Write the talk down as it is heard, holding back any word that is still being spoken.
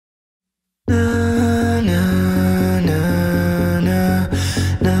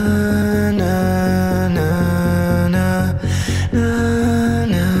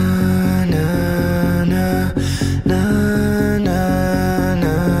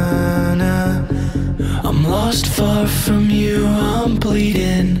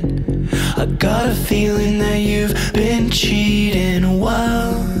bleeding. I got a feeling that you've been cheating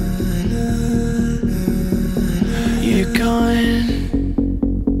while you're gone.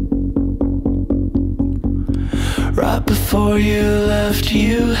 Right before you left,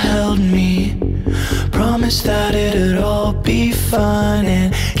 you held me, promised that it'd all be fine,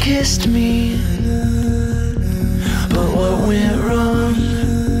 and kissed me. But what went wrong?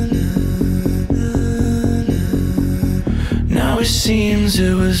 Now it seems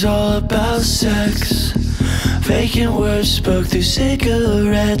it was all about sex. Vacant words spoke through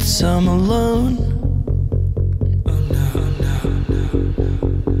cigarettes. I'm alone.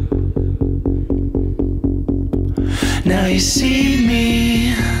 Now you see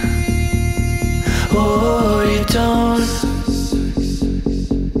me, or you don't.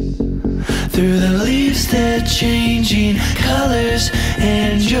 Through the leaves they're changing colors,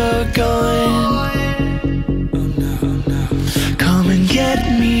 and you're gone. Come and get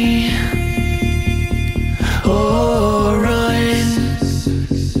me, or run,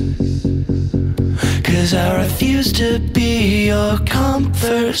 'cause I refuse to be your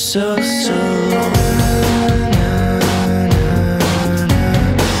comfort so long.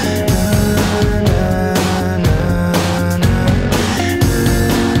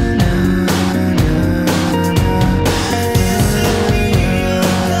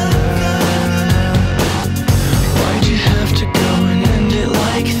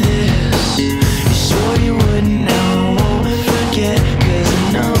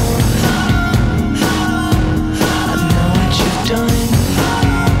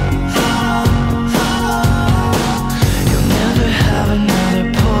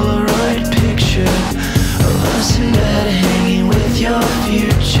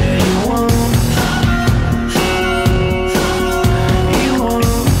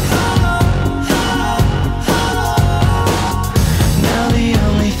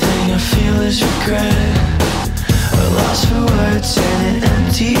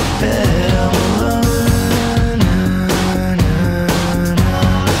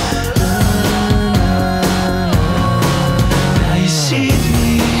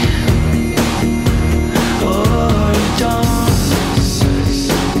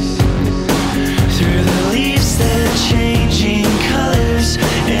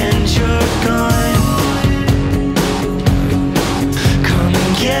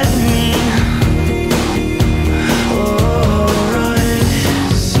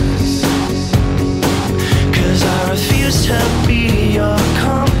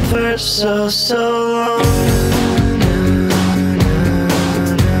 So long.